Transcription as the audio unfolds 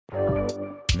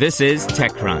This is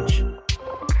TechCrunch.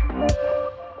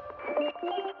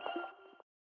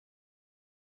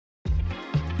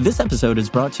 This episode is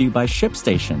brought to you by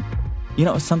ShipStation. You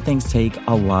know, some things take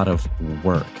a lot of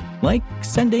work, like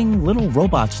sending little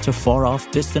robots to far-off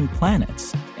distant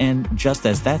planets. And just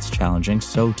as that's challenging,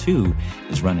 so too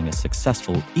is running a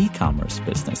successful e-commerce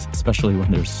business, especially when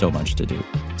there's so much to do.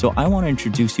 So I want to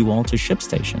introduce you all to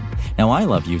ShipStation. Now, I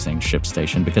love using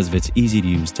ShipStation because of its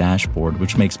easy-to-use dashboard,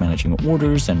 which makes managing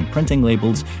orders and printing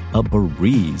labels a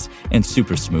breeze and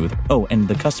super smooth. Oh, and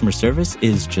the customer service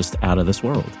is just out of this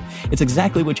world. It's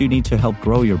exactly what you need to help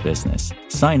grow your business.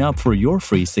 Sign up for your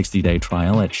free 60-day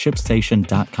trial at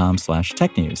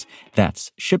shipstation.com/technews.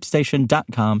 That's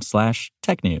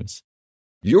shipstation.com/technews.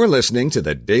 You're listening to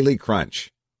the Daily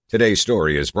Crunch. Today's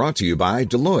story is brought to you by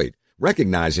Deloitte,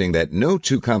 recognizing that no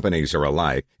two companies are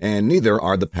alike and neither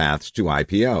are the paths to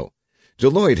IPO.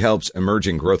 Deloitte helps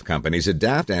emerging growth companies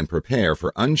adapt and prepare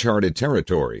for uncharted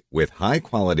territory with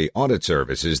high-quality audit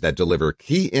services that deliver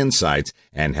key insights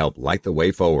and help light the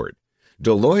way forward.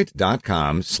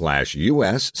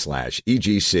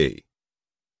 Deloitte.com/US/EGC.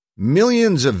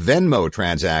 Millions of Venmo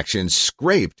transactions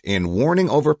scraped in warning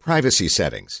over privacy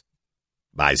settings.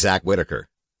 By Zach Whitaker.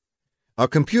 A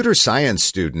computer science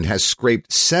student has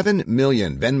scraped 7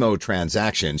 million Venmo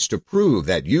transactions to prove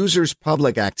that users'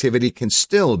 public activity can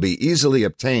still be easily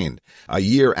obtained, a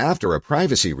year after a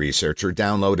privacy researcher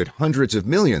downloaded hundreds of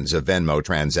millions of Venmo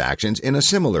transactions in a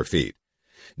similar feat.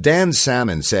 Dan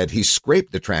Salmon said he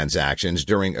scraped the transactions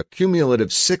during a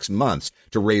cumulative 6 months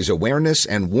to raise awareness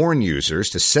and warn users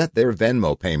to set their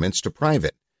Venmo payments to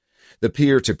private. The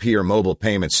peer-to-peer mobile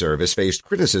payment service faced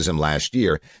criticism last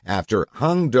year after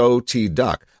Hangdo T.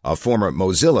 Duck, a former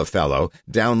Mozilla fellow,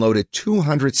 downloaded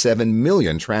 207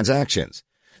 million transactions.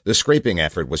 The scraping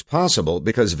effort was possible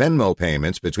because Venmo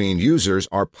payments between users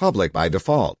are public by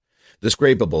default. The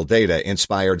scrapable data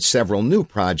inspired several new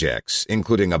projects,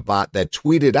 including a bot that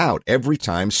tweeted out every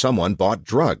time someone bought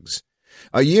drugs.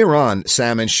 A year on,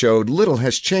 Salmon showed little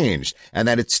has changed and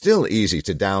that it's still easy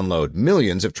to download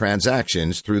millions of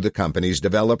transactions through the company's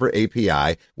developer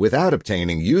API without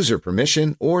obtaining user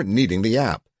permission or needing the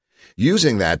app.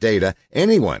 Using that data,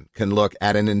 anyone can look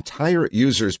at an entire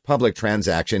user's public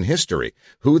transaction history,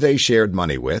 who they shared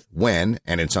money with, when,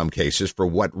 and in some cases for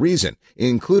what reason,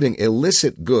 including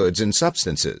illicit goods and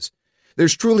substances.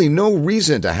 There's truly no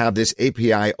reason to have this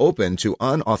API open to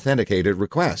unauthenticated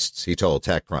requests, he told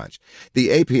TechCrunch.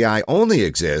 The API only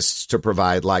exists to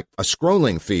provide like a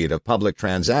scrolling feed of public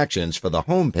transactions for the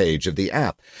home page of the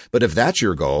app. But if that's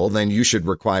your goal, then you should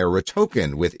require a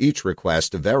token with each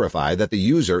request to verify that the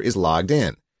user is logged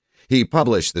in. He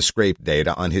published the scraped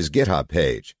data on his GitHub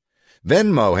page.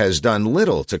 Venmo has done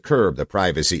little to curb the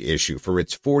privacy issue for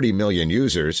its 40 million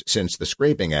users since the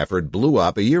scraping effort blew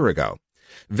up a year ago.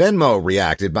 Venmo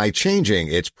reacted by changing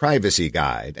its privacy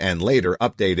guide and later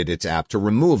updated its app to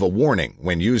remove a warning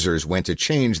when users went to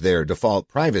change their default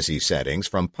privacy settings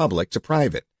from public to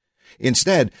private.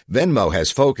 Instead, Venmo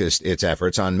has focused its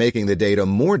efforts on making the data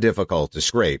more difficult to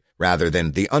scrape rather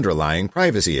than the underlying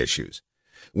privacy issues.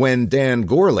 When Dan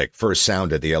Gorlick first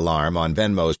sounded the alarm on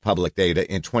Venmo's public data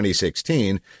in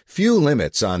 2016, few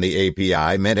limits on the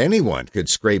API meant anyone could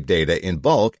scrape data in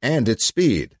bulk and at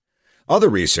speed. Other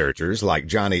researchers, like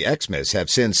Johnny Xmas, have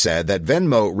since said that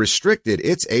Venmo restricted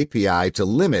its API to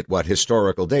limit what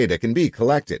historical data can be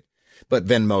collected. But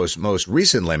Venmo's most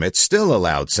recent limit still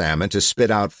allowed Salmon to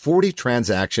spit out 40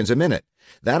 transactions a minute.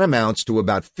 That amounts to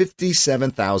about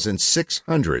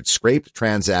 57,600 scraped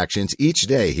transactions each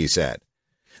day, he said.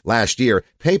 Last year,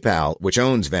 PayPal, which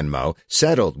owns Venmo,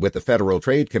 settled with the Federal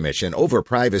Trade Commission over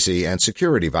privacy and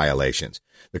security violations.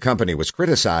 The company was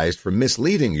criticized for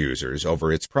misleading users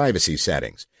over its privacy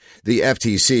settings. The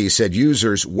FTC said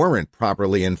users weren't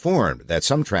properly informed that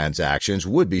some transactions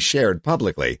would be shared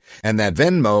publicly, and that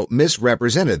Venmo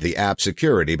misrepresented the app's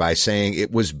security by saying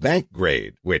it was bank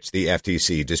grade, which the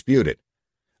FTC disputed.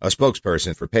 A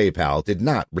spokesperson for PayPal did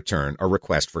not return a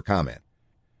request for comment.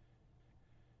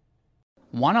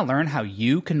 Want to learn how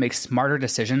you can make smarter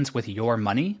decisions with your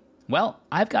money? Well,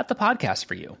 I've got the podcast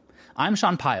for you. I'm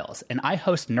Sean Piles, and I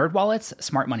host NerdWallet's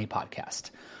Smart Money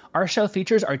Podcast. Our show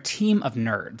features our team of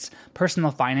nerds,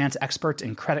 personal finance experts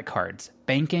in credit cards,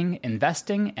 banking,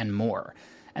 investing, and more.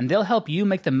 And they'll help you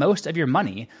make the most of your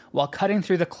money while cutting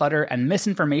through the clutter and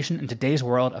misinformation in today's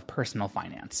world of personal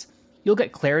finance. You'll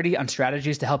get clarity on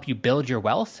strategies to help you build your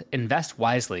wealth, invest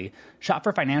wisely, shop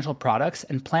for financial products,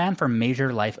 and plan for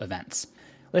major life events.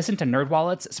 Listen to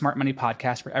NerdWallet's Smart Money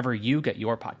Podcast wherever you get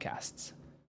your podcasts.